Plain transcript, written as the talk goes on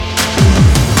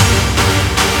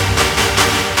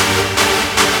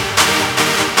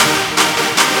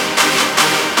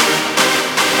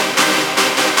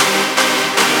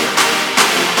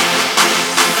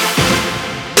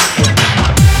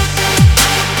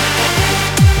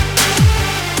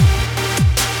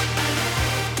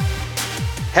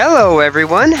Hello,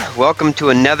 everyone. Welcome to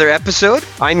another episode.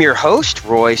 I'm your host,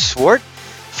 Roy Swart,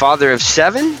 father of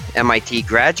 7, MIT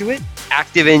graduate,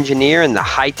 active engineer in the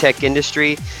high-tech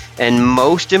industry, and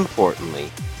most importantly,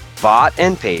 bought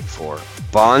and paid for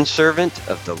bondservant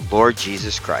of the Lord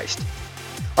Jesus Christ.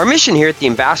 Our mission here at the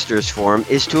Ambassadors Forum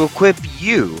is to equip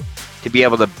you to be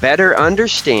able to better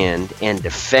understand and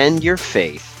defend your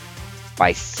faith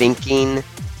by thinking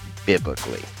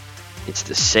biblically. It's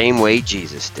the same way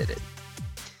Jesus did it.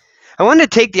 I want to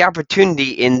take the opportunity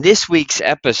in this week's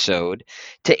episode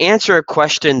to answer a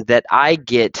question that I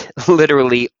get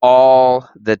literally all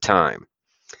the time.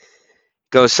 It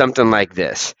goes something like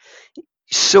this.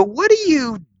 So what do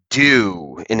you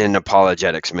do in an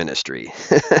apologetics ministry?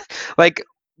 Like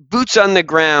boots on the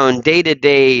ground,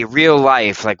 day-to-day, real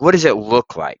life, like what does it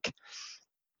look like?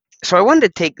 So I wanted to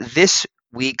take this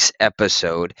week's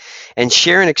episode and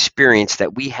share an experience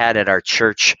that we had at our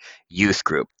church youth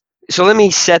group. So let me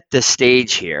set the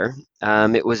stage here.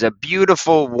 It was a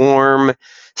beautiful, warm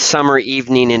summer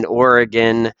evening in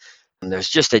Oregon. There's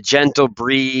just a gentle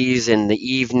breeze in the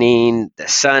evening. The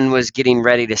sun was getting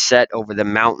ready to set over the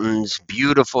mountains.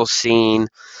 Beautiful scene.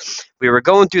 We were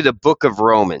going through the book of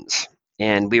Romans,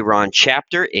 and we were on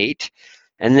chapter 8.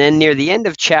 And then near the end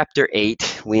of chapter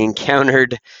 8, we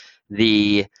encountered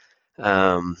the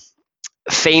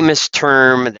famous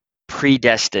term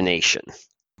predestination.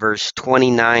 Verse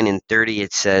 29 and 30,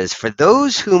 it says, "For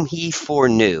those whom he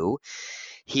foreknew,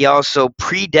 he also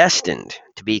predestined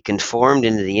to be conformed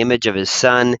into the image of his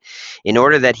Son, in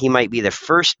order that he might be the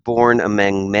firstborn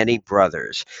among many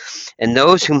brothers. And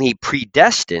those whom he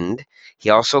predestined, he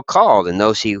also called. And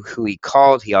those who he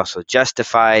called, he also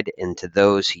justified. And to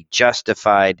those he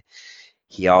justified,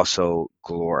 he also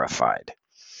glorified."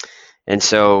 And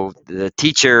so the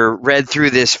teacher read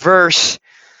through this verse,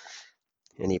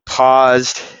 and he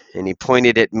paused, and he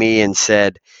pointed at me and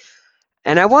said,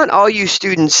 "And I want all you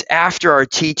students after our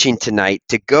teaching tonight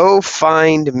to go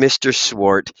find Mr.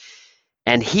 Swart,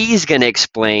 and he's going to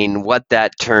explain what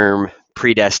that term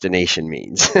predestination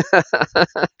means."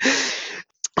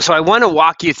 So I want to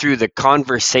walk you through the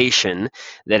conversation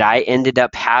that I ended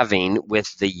up having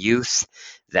with the youth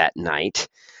that night.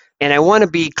 And I want to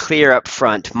be clear up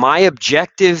front. My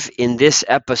objective in this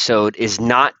episode is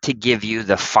not to give you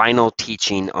the final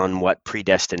teaching on what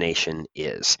predestination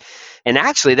is. And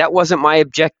actually, that wasn't my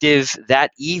objective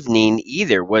that evening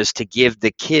either, was to give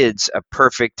the kids a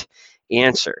perfect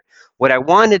answer. What I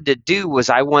wanted to do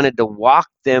was I wanted to walk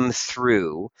them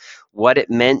through what it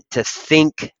meant to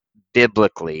think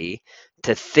biblically,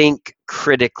 to think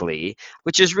critically,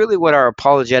 which is really what our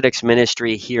apologetics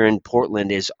ministry here in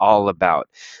Portland is all about.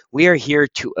 We are here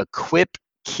to equip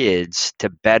kids to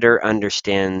better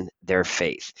understand their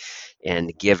faith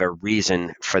and give a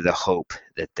reason for the hope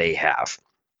that they have.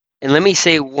 And let me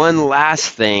say one last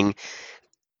thing.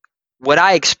 What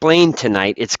I explained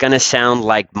tonight, it's going to sound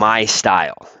like my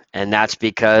style. And that's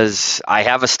because I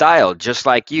have a style just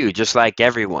like you, just like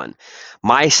everyone.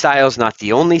 My style is not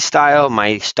the only style.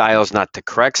 My style is not the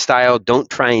correct style. Don't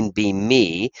try and be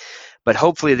me. But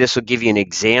hopefully this will give you an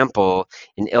example,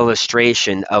 an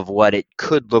illustration of what it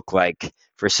could look like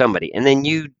for somebody. And then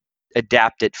you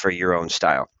adapt it for your own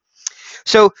style.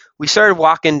 So we started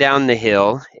walking down the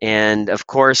hill. And of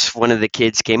course, one of the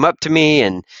kids came up to me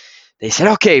and they said,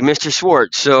 "Okay, Mr.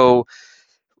 Swart, so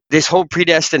this whole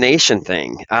predestination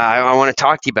thing, I want to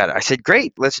talk to you about it." I said,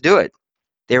 "Great, let's do it."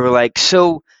 They were like,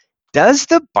 "So does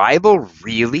the Bible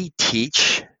really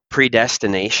teach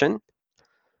predestination?"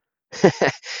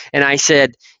 And I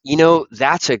said,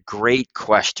 "That's a great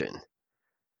question.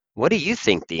 What do you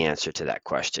think the answer to that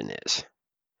question is?"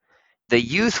 The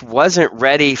youth wasn't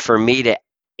ready for me to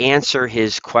answer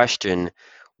his question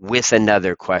with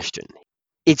another question.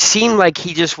 It seemed like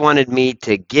he just wanted me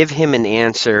to give him an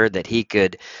answer that he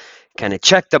could kind of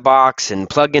check the box and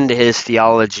plug into his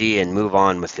theology and move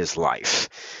on with his life.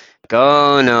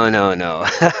 Oh, no, no, no.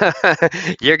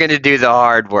 You're going to do the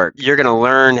hard work. You're going to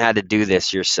learn how to do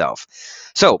this yourself.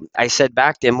 So I said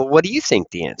back to him, "Well, what do you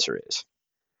think the answer is?"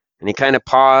 And he kind of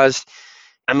paused.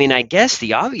 I guess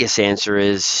the obvious answer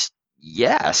is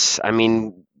yes.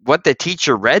 What the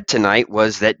teacher read tonight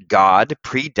was that God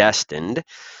predestined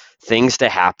things to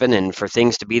happen and for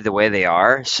things to be the way they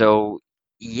are. So,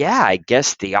 yeah, I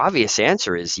guess the obvious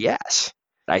answer is yes.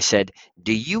 I said,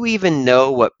 "Do you even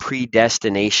know what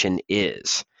predestination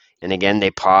is?" And again,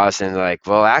 they paused and they're like,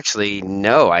 "Well, actually,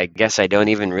 no, I guess I don't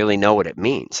even really know what it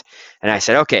means." And I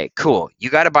said, "Okay, cool.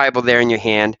 You got a Bible there in your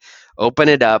hand. Open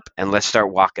it up and let's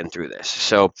start walking through this."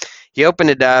 So he opened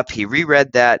it up. He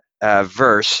reread that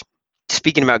verse.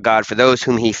 speaking about God, for those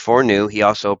whom he foreknew, he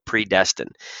also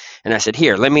predestined. And I said,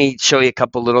 here, let me show you a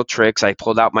couple little tricks. I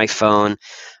pulled out my phone.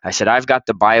 I said, I've got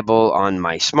the Bible on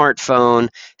my smartphone.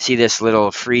 See this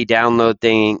little free download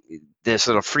thing, this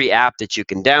little free app that you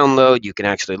can download. You can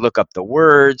actually look up the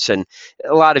words. And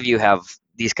a lot of you have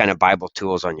these kind of Bible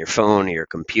tools on your phone or your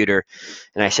computer.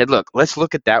 And I said, look, let's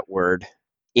look at that word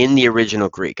in the original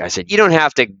Greek. I said, you don't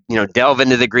have to, delve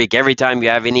into the Greek every time you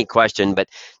have any question, but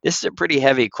this is a pretty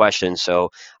heavy question,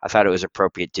 so I thought it was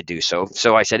appropriate to do so.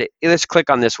 So I said, let's click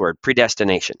on this word,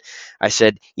 predestination. I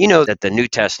said, you know that the New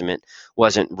Testament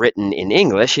wasn't written in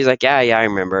English. He's like, yeah, I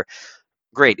remember.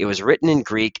 Great. It was written in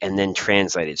Greek and then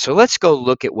translated. So let's go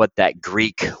look at what that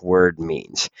Greek word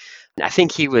means. I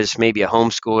think he was maybe a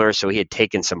homeschooler, so he had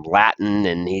taken some Latin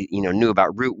and he, knew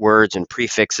about root words and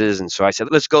prefixes. And so I said,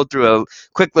 let's go through a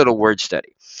quick little word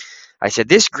study. I said,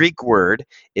 this Greek word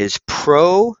is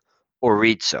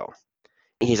pro-orizo.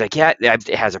 He's like, yeah, it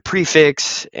has a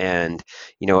prefix and,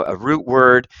 a root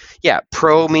word. Yeah,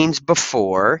 pro means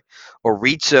before.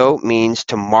 Orizo means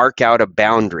to mark out a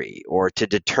boundary or to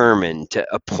determine, to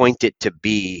appoint it to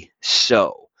be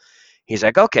so. He's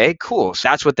like, okay, cool. So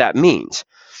that's what that means.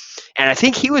 And I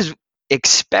think he was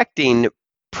expecting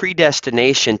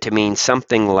predestination to mean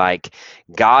something like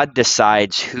God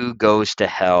decides who goes to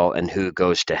hell and who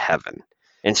goes to heaven.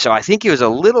 And so I think he was a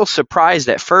little surprised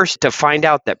at first to find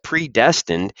out that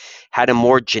predestined had a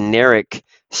more generic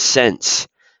sense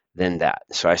than that.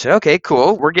 So I said, okay,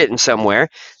 cool, we're getting somewhere.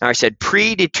 Now I said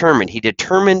predetermined. He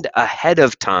determined ahead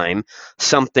of time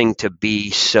something to be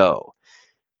so.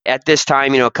 At this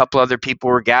time, a couple other people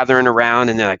were gathering around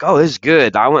and they're like, oh, this is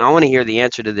good. I want to hear the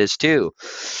answer to this too.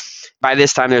 By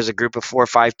this time, there's a group of 4 or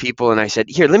 5 people, and I said,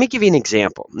 here, let me give you an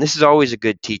example. And this is always a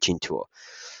good teaching tool.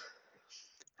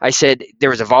 I said, there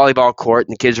was a volleyball court,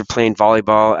 and the kids were playing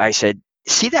volleyball. I said,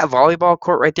 see that volleyball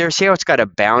court right there? See how it's got a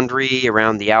boundary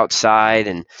around the outside?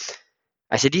 And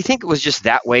I said, do you think it was just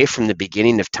that way from the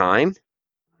beginning of time?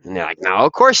 And they're like, no,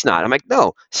 of course not. I'm like,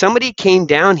 no, somebody came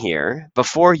down here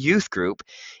before youth group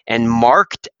and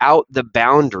marked out the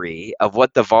boundary of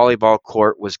what the volleyball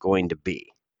court was going to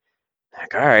be.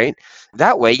 Like, all right.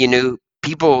 That way,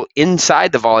 people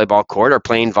inside the volleyball court are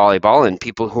playing volleyball and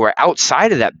people who are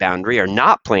outside of that boundary are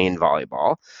not playing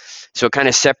volleyball. So it kind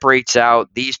of separates out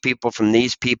these people from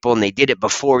these people, and they did it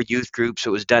before youth group, so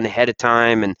it was done ahead of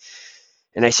time.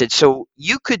 And I said, so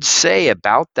you could say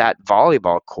about that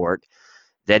volleyball court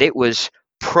that it was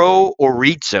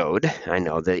pro-orizoed. I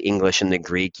know the English and the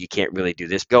Greek, you can't really do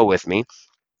this. Go with me.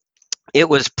 It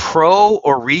was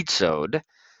pro-orizoed,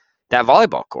 that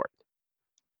volleyball court.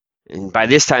 And by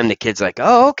this time, the kid's like,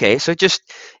 oh, okay, so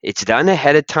it's done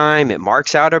ahead of time. It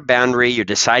marks out a boundary. You're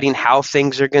deciding how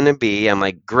things are going to be. I'm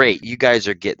like, great, you guys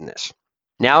are getting this.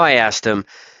 Now I asked him,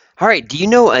 all right, do you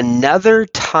know another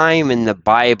time in the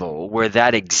Bible where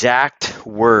that exact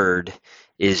word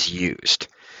is used?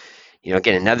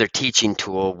 Again, another teaching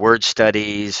tool, word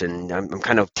studies, and I'm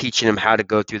kind of teaching them how to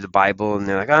go through the Bible, and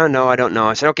they're like, oh, no, I don't know.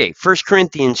 I said, okay, 1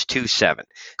 Corinthians 2:7.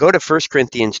 Go to 1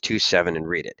 Corinthians 2:7 and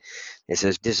read it. It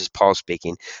says, this is Paul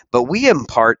speaking, but we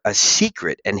impart a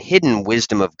secret and hidden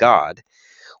wisdom of God,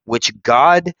 which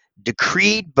God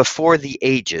decreed before the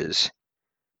ages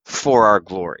for our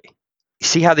glory.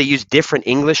 See how they use different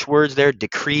English words there?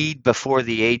 Decreed before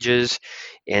the ages.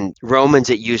 In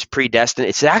Romans, it used predestined.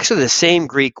 It's actually the same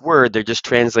Greek word. They're just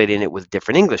translating it with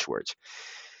different English words.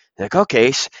 Like, okay.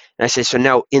 And I say, so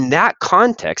now in that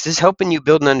context, this is helping you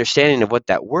build an understanding of what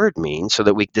that word means so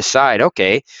that we decide,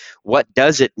 okay, what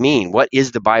does it mean? What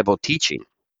is the Bible teaching?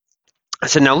 I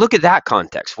said, now look at that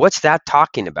context. What's that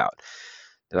talking about?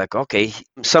 They're like, okay,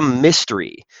 some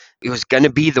mystery. It was going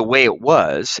to be the way it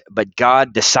was, but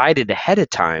God decided ahead of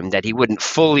time that he wouldn't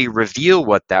fully reveal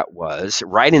what that was.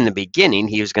 Right in the beginning,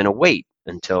 he was going to wait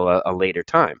until a later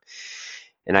time.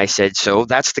 And I said, so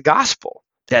that's the gospel.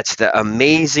 That's the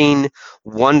amazing,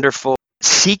 wonderful,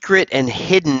 secret and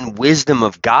hidden wisdom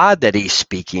of God that he's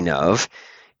speaking of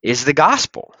is the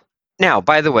gospel. Now,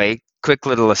 by the way, quick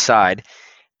little aside,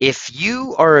 if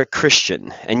you are a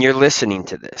Christian and you're listening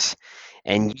to this,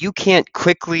 and you can't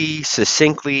quickly,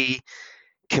 succinctly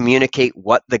communicate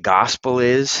what the gospel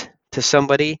is to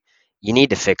somebody, you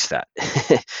need to fix that.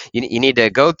 You need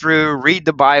to go through, read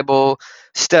the Bible,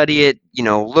 study it,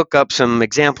 look up some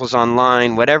examples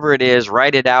online, whatever it is,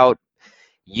 write it out.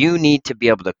 You need to be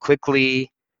able to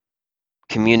quickly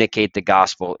communicate the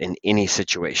gospel in any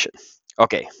situation.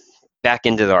 Okay, back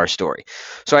into our story.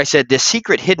 So I said, this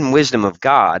secret hidden wisdom of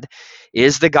God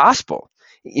is the gospel.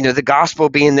 The gospel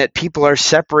being that people are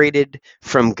separated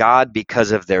from God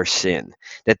because of their sin,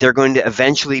 that they're going to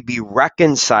eventually be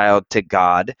reconciled to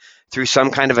God through some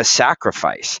kind of a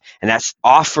sacrifice. And that's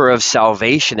offer of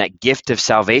salvation, that gift of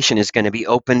salvation is going to be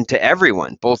open to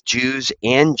everyone, both Jews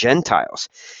and Gentiles.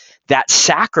 That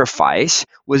sacrifice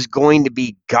was going to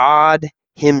be God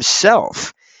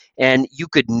himself. And you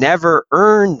could never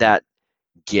earn that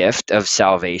gift of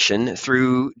salvation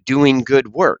through doing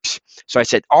good works. So I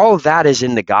said, all of that is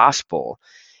in the gospel.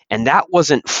 And that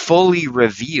wasn't fully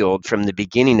revealed from the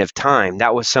beginning of time.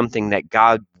 That was something that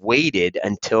God waited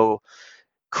until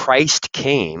Christ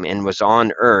came and was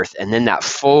on earth. And then that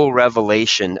full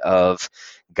revelation of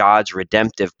God's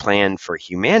redemptive plan for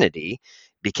humanity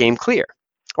became clear.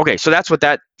 Okay, so that's what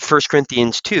that 1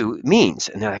 Corinthians 2 means.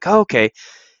 And they're like, oh, okay.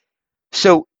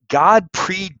 So God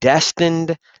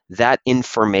predestined that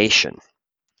information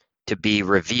to be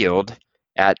revealed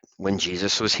at when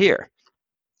Jesus was here.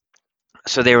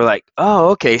 So they were like, oh,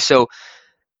 okay, so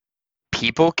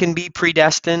people can be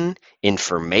predestined,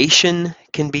 information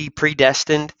can be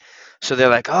predestined. So they're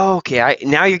like, oh, okay,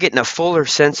 now you're getting a fuller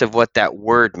sense of what that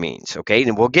word means, okay?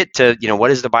 And we'll get to, what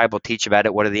does the Bible teach about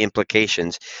it? What are the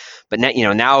implications? But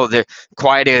now the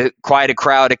quite a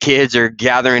crowd of kids are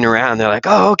gathering around. They're like,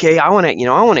 oh, okay, I want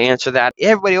to answer that.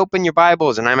 Everybody open your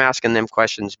Bibles, and I'm asking them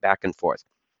questions back and forth.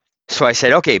 So I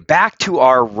said, okay, back to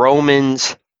our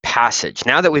Romans passage.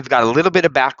 Now that we've got a little bit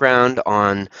of background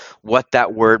on what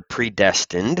that word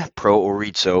predestined,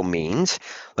 proorizo, means,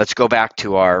 let's go back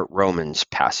to our Romans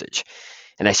passage.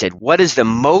 And I said, what is the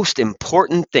most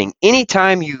important thing?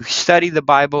 Anytime you study the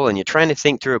Bible and you're trying to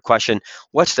think through a question,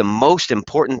 what's the most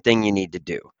important thing you need to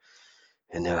do?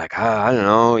 And they're like, I don't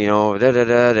know,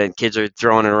 the kids are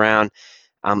throwing it around.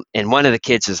 And one of the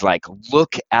kids is like,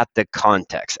 look at the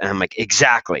context. And I'm like,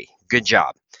 exactly. Good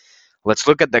job. Let's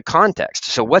look at the context.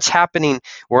 So what's happening?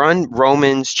 We're on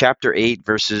Romans chapter 8,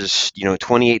 verses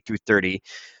 28 through 30.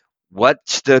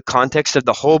 What's the context of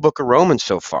the whole book of Romans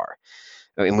so far?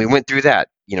 And we went through that,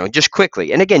 just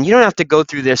quickly. And again, you don't have to go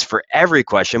through this for every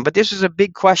question, but this is a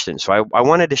big question. So I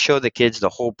wanted to show the kids the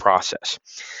whole process.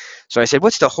 So I said,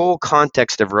 what's the whole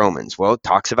context of Romans? Well, it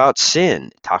talks about sin.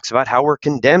 It talks about how we're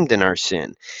condemned in our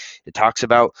sin. It talks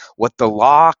about what the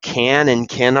law can and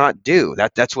cannot do.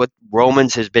 That's what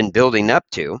Romans has been building up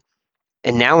to.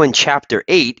 And now in chapter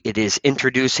 8, it is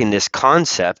introducing this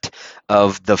concept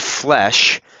of the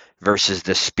flesh versus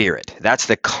the spirit. That's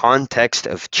the context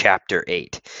of chapter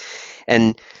 8.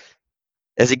 And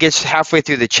as it gets halfway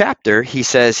through the chapter, he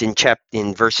says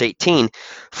in verse 18,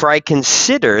 "For I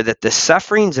consider that the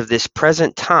sufferings of this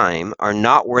present time are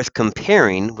not worth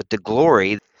comparing with the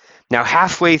glory." Now,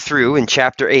 halfway through in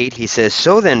chapter 8, he says,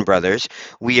 "So then, brothers,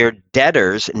 we are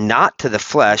debtors not to the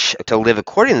flesh to live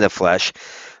according to the flesh,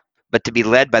 but to be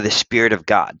led by the Spirit of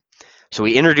God." So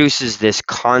he introduces this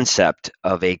concept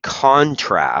of a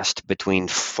contrast between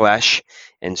flesh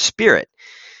and spirit.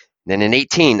 Then in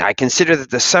 18, "I consider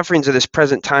that the sufferings of this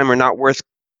present time are not worth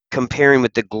comparing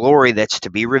with the glory that's to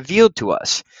be revealed to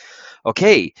us."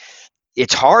 Okay,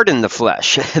 it's hard in the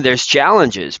flesh. There's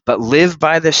challenges, but live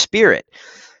by the Spirit.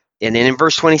 And then in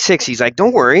verse 26, he's like,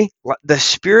 don't worry, the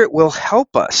Spirit will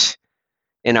help us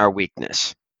in our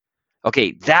weakness.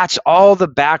 Okay, that's all the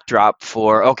backdrop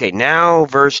for, okay, now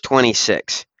verse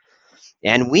 26.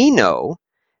 "And we know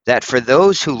that for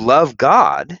those who love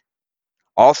God,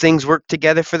 all things work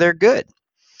together for their good,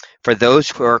 for those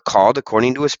who are called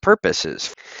according to his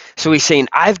purposes." So he's saying,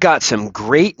 I've got some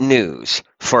great news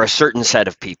for a certain set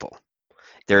of people.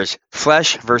 There's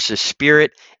flesh versus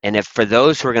spirit, and if for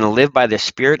those who are going to live by the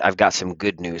Spirit, I've got some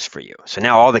good news for you. So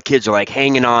now all the kids are like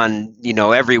hanging on,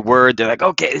 every word. They're like,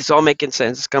 okay, it's all making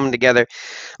sense. It's coming together.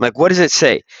 I'm like, what does it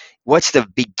say? What's the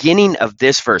beginning of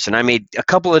this verse? And I made a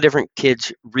couple of different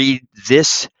kids read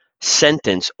this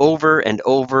sentence over and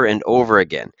over and over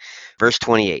again. Verse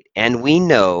 28, "And we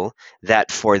know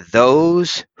that for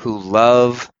those who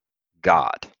love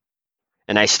God."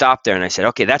 And I stopped there and I said,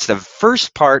 okay, that's the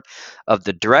first part of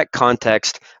the direct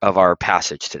context of our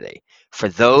passage today. For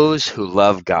those who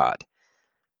love God.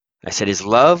 I said, is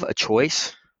love a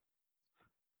choice?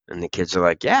 And the kids are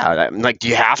like, yeah. I'm like, do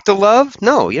you have to love?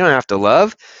 No, you don't have to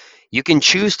love. You can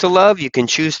choose to love. You can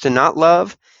choose to not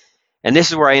love. And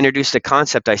this is where I introduced the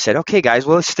concept. I said, okay, guys,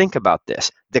 well, let's think about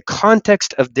this. The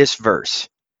context of this verse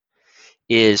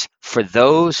is for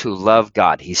those who love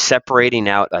God. He's separating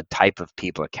out a type of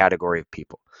people, a category of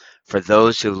people. For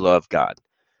those who love God.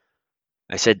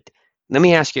 I said, let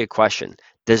me ask you a question.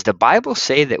 Does the Bible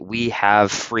say that we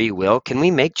have free will? Can we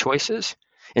make choices?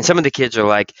 And some of the kids are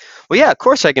like, well, yeah, of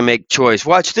course I can make choice.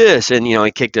 Watch this. And,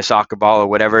 he kicked a soccer ball or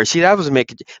whatever. See, that was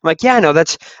making, I'm like, yeah, no,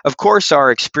 of course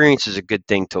our experience is a good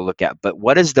thing to look at. But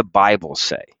what does the Bible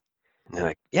say? And they're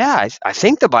like, yeah, I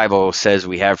think the Bible says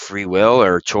we have free will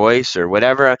or choice or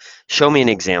whatever. Show me an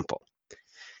example.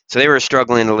 So they were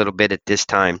struggling a little bit at this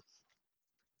time.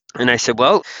 And I said,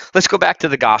 well, let's go back to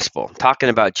the gospel, talking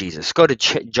about Jesus. Go to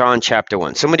John chapter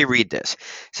 1. Somebody read this.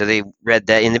 So they read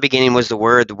that in the beginning was the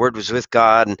Word was with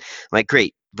God. And I'm like,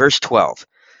 great. Verse 12.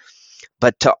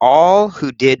 But to all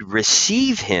who did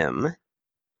receive him,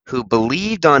 who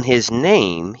believed on his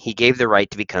name, he gave the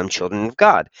right to become children of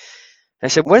God. I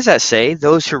said, what does that say?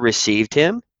 Those who received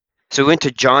him? So we went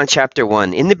to John chapter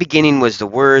 1. In the beginning was the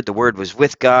Word was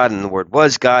with God, and the Word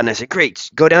was God. And I said, great.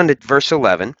 Go down to verse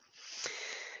 11.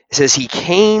 It says, he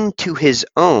came to his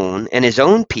own, and his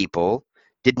own people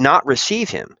did not receive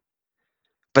him.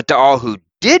 But to all who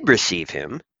did receive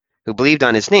him, who believed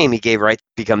on his name, he gave right to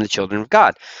become the children of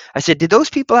God. I said, did those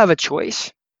people have a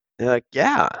choice? They're like,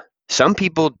 yeah. Some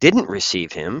people didn't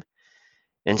receive him,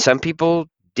 and some people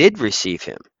did receive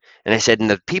him. And I said, and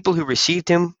the people who received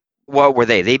him, what were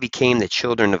they? They became the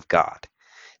children of God,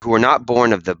 who were not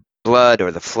born of the blood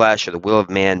or the flesh or the will of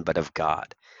man, but of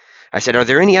God. I said, are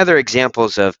there any other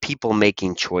examples of people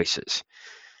making choices?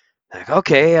 Like,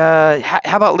 okay, how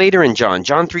about later in John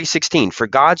 3:16? For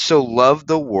God so loved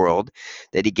the world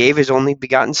that he gave his only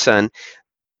begotten Son,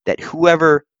 that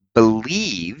whoever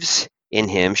believes in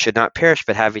him should not perish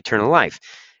but have eternal life.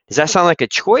 Does that sound like a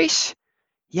choice?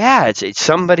 Yeah, it's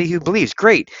somebody who believes.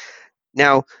 Great.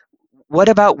 Now, what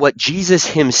about what Jesus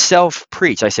himself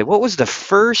preached? I said, what was the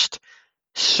first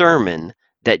sermon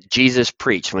that Jesus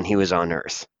preached when he was on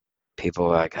earth? People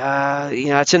are like,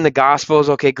 it's in the Gospels.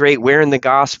 Okay, great. Where in the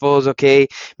Gospels? Okay,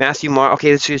 Matthew, Mark.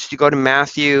 Okay, let's just go to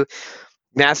Matthew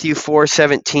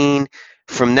 4:17.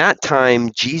 From that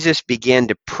time, Jesus began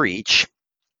to preach,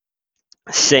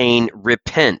 saying,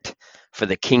 repent, for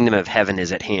the kingdom of heaven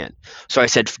is at hand. So I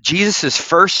said, Jesus'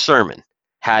 first sermon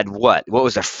had what? What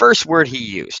was the first word he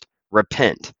used?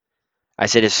 Repent. I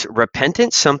said, is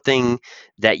repentance something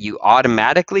that you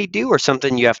automatically do or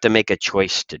something you have to make a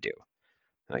choice to do?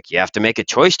 Like, you have to make a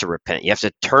choice to repent. You have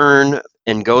to turn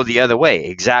and go the other way.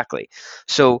 Exactly.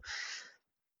 So,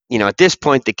 at this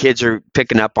point, the kids are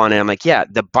picking up on it. I'm like, yeah,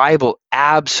 the Bible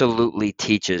absolutely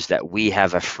teaches that we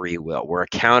have a free will. We're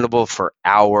accountable for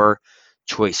our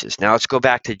choices. Now let's go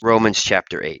back to Romans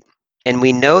chapter 8. And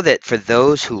we know that for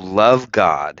those who love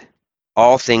God,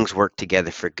 all things work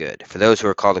together for good, for those who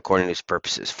are called according to his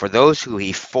purposes. For those who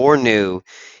he foreknew,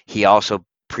 he also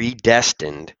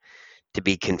predestined to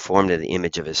be conformed to the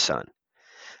image of his Son.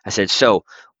 I said, so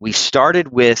we started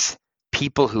with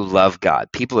people who love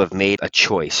God. People have made a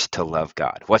choice to love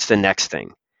God. What's the next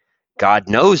thing? God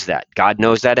knows that. God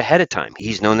knows that ahead of time.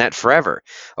 He's known that forever.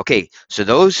 Okay, so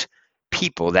those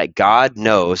people that God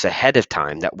knows ahead of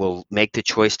time that will make the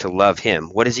choice to love him,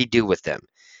 what does he do with them?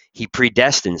 He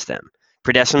predestines them.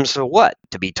 Predestines to what?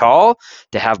 To be tall,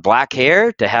 to have black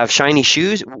hair, to have shiny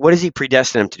shoes. What does he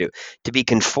predestine them to do? To be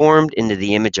conformed into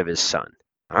the image of his Son.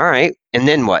 All right. And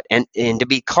then what? And to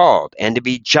be called and to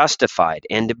be justified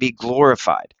and to be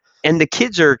glorified. And the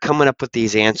kids are coming up with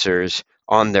these answers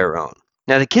on their own.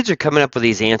 Now, the kids are coming up with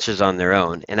these answers on their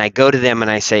own. And I go to them and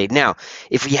I say, now,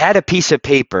 if you had a piece of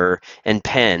paper and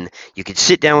pen, you could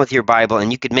sit down with your Bible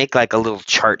and you could make like a little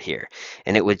chart here.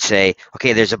 And it would say,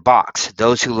 okay, there's a box,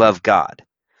 those who love God.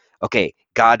 Okay,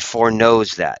 God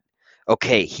foreknows that.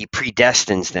 Okay, he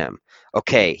predestines them.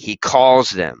 Okay, he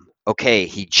calls them. Okay,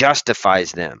 he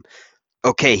justifies them.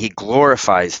 Okay, he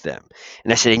glorifies them.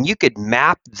 And I said, and you could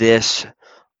map this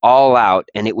all out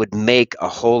and it would make a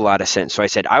whole lot of sense. So I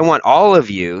said, I want all of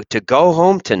you to go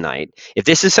home tonight. If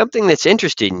this is something that's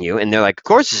interested in you, and they're like, of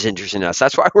course it's interested in us.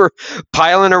 That's why we're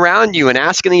piling around you and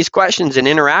asking these questions and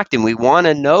interacting. We want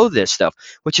to know this stuff,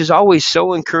 which is always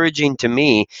so encouraging to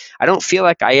me. I don't feel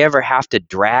like I ever have to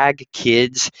drag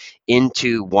kids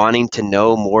into wanting to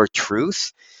know more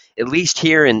truth. At least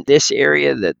here in this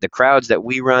area, the crowds that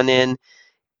we run in,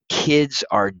 kids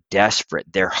are desperate.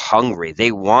 They're hungry.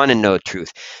 They want to know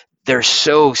truth. They're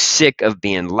so sick of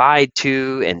being lied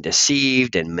to and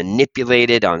deceived and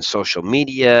manipulated on social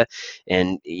media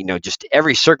and just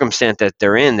every circumstance that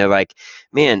they're in. They're like,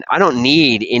 man, I don't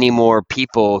need any more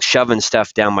people shoving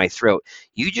stuff down my throat.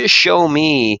 You just show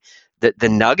me the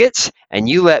nuggets and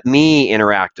you let me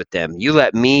interact with them. You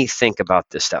let me think about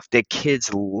this stuff. The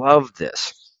kids love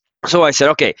this. So I said,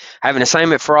 okay, I have an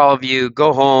assignment for all of you.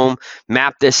 Go home,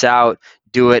 map this out,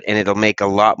 do it, and it'll make a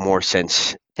lot more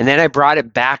sense. And then I brought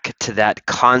it back to that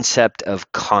concept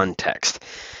of context.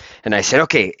 And I said,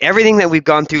 okay, everything that we've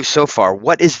gone through so far,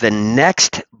 what is the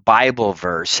next Bible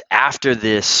verse after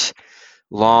this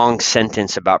long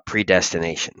sentence about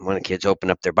predestination? One of the kids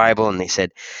opened up their Bible and they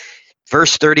said,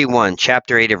 verse 31,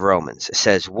 chapter 8 of Romans, it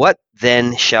says, what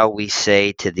then shall we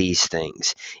say to these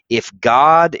things? If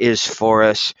God is for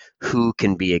us, who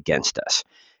can be against us?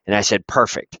 And I said,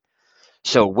 perfect.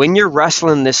 So when you're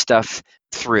wrestling this stuff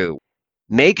through,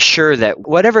 make sure that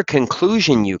whatever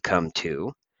conclusion you come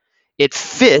to, it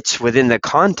fits within the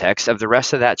context of the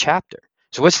rest of that chapter.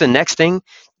 So what's the next thing?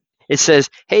 It says,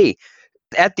 hey,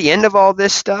 at the end of all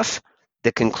this stuff,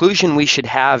 the conclusion we should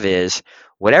have is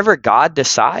whatever God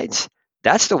decides,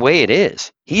 that's the way it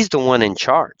is. He's the one in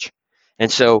charge.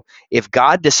 And so if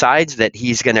God decides that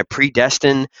he's going to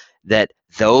predestine that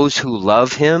those who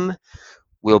love him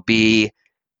will be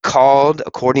called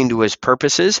according to his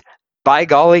purposes, by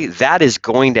golly, that is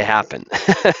going to happen.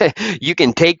 You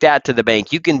can take that to the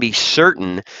bank. You can be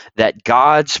certain that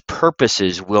God's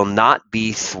purposes will not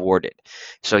be thwarted.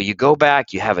 So you go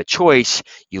back, you have a choice,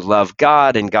 you love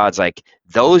God, and God's like,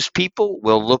 those people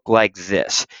will look like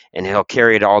this, and he'll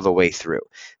carry it all the way through.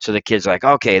 So the kid's like,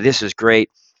 okay, this is great.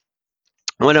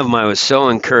 One of them, I was so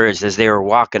encouraged as they were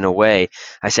walking away.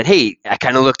 I said, hey, I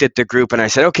kind of looked at the group and I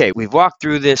said, okay, we've walked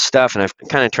through this stuff and I've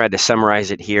kind of tried to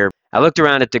summarize it here. I looked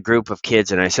around at the group of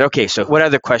kids and I said, okay, so what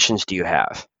other questions do you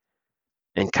have?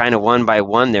 And kind of one by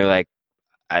one, they're like,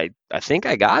 I think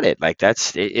I got it. Like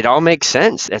it all makes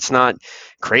sense. It's not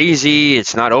crazy.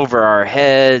 It's not over our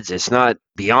heads. It's not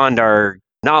beyond our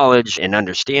knowledge and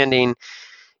understanding.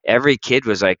 Every kid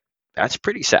was like, that's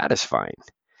pretty satisfying.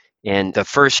 And the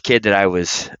first kid that I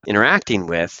was interacting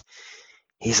with,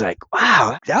 he's like,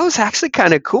 wow, that was actually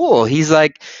kind of cool. He's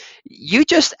like, you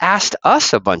just asked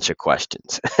us a bunch of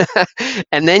questions.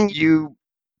 And then you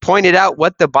pointed out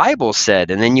what the Bible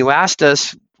said. And then you asked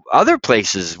us other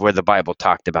places where the Bible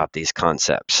talked about these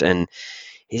concepts. And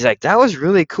he's like, that was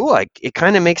really cool. Like, it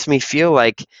kind of makes me feel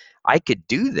like I could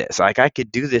do this. Like I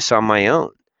could do this on my own.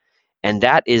 And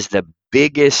that is the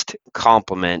biggest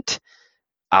compliment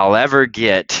I'll ever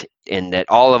get, and that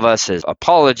all of us as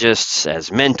apologists,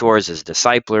 as mentors, as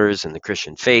disciplers in the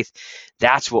Christian faith,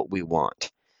 that's what we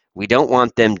want. We don't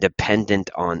want them dependent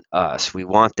on us. We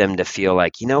want them to feel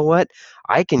like, you know what?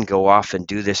 I can go off and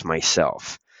do this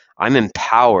myself. I'm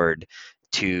empowered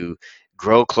to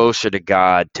grow closer to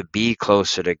God, to be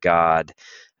closer to God,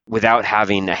 without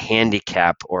having a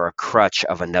handicap or a crutch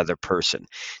of another person.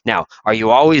 Now, are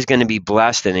you always going to be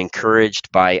blessed and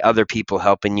encouraged by other people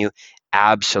helping you?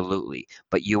 Absolutely.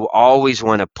 But you always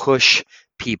want to push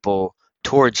people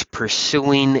towards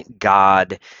pursuing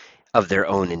God of their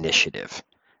own initiative.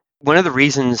 One of the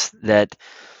reasons that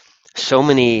so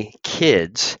many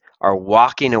kids are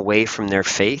walking away from their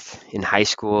faith in high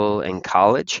school and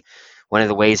college, one of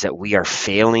the ways that we are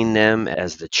failing them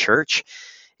as the church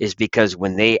is because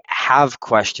when they have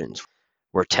questions,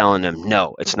 we're telling them,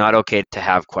 no, it's not okay to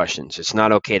have questions. It's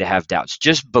not okay to have doubts.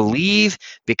 Just believe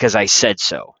because I said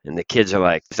so. And the kids are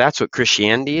like, that's what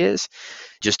Christianity is?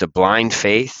 Just a blind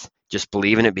faith? Just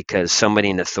believing it because somebody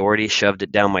in authority shoved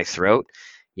it down my throat?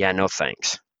 Yeah, no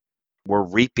thanks. We're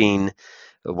reaping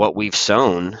what we've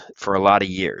sown for a lot of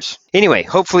years. Anyway,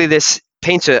 hopefully this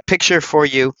paints a picture for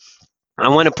you. I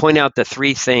want to point out the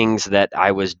three things that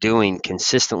I was doing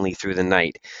consistently through the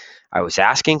night. I was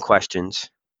asking questions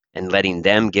and letting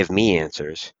them give me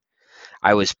answers.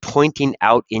 I was pointing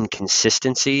out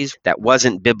inconsistencies that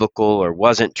wasn't biblical or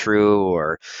wasn't true,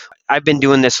 or I've been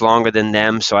doing this longer than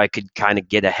them, so I could kind of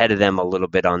get ahead of them a little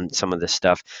bit on some of this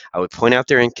stuff. I would point out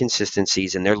their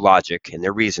inconsistencies and their logic and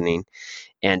their reasoning,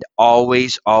 and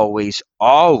always, always,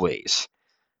 always,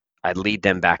 I'd lead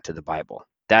them back to the Bible.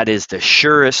 That is the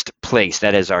surest place.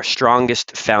 That is our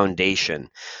strongest foundation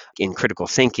in critical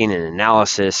thinking and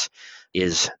analysis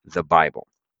is the Bible.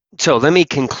 So let me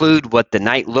conclude what the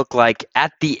night looked like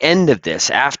at the end of this.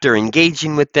 After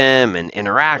engaging with them and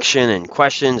interaction and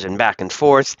questions and back and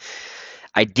forth,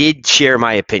 I did share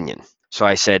my opinion. So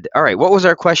I said, all right, what was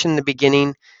our question in the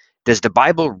beginning? Does the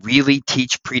Bible really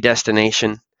teach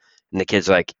predestination? And the kid's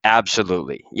like,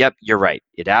 absolutely. Yep, you're right.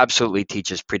 It absolutely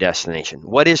teaches predestination.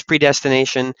 What is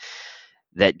predestination?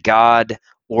 That God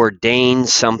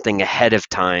ordains something ahead of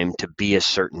time to be a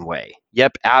certain way.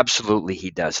 Yep, absolutely,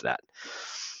 he does that.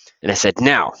 And I said,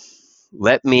 now,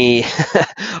 let me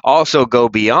also go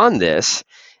beyond this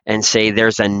and say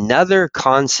there's another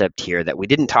concept here that we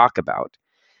didn't talk about,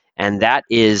 and that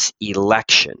is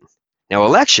election. Now,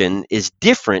 election is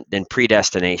different than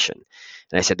predestination.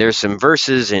 And I said there's some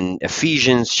verses in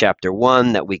Ephesians chapter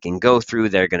 1 that we can go through.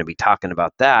 They're going to be talking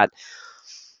about that.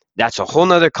 That's a whole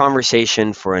nother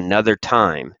conversation for another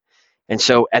time. And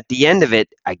so at the end of it,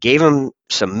 I gave them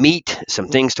some meat, some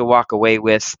things to walk away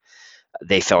with.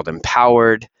 They felt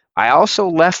empowered. I also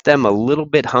left them a little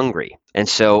bit hungry. And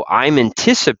so I'm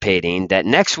anticipating that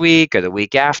next week or the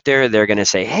week after, they're going to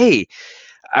say, hey,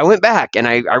 I went back and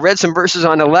I read some verses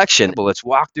on election. But let's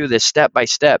walk through this step by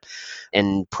step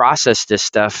and process this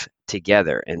stuff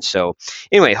together. And so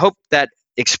anyway, hope that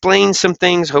explains some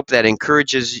things. Hope that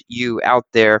encourages you out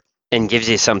there and gives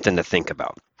you something to think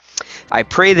about. I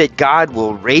pray that God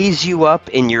will raise you up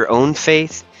in your own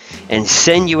faith and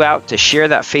send you out to share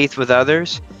that faith with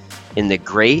others in the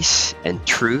grace and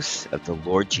truth of the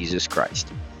Lord Jesus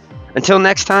Christ. Until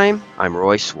next time, I'm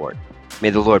Roy Swart. May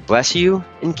the Lord bless you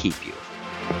and keep you.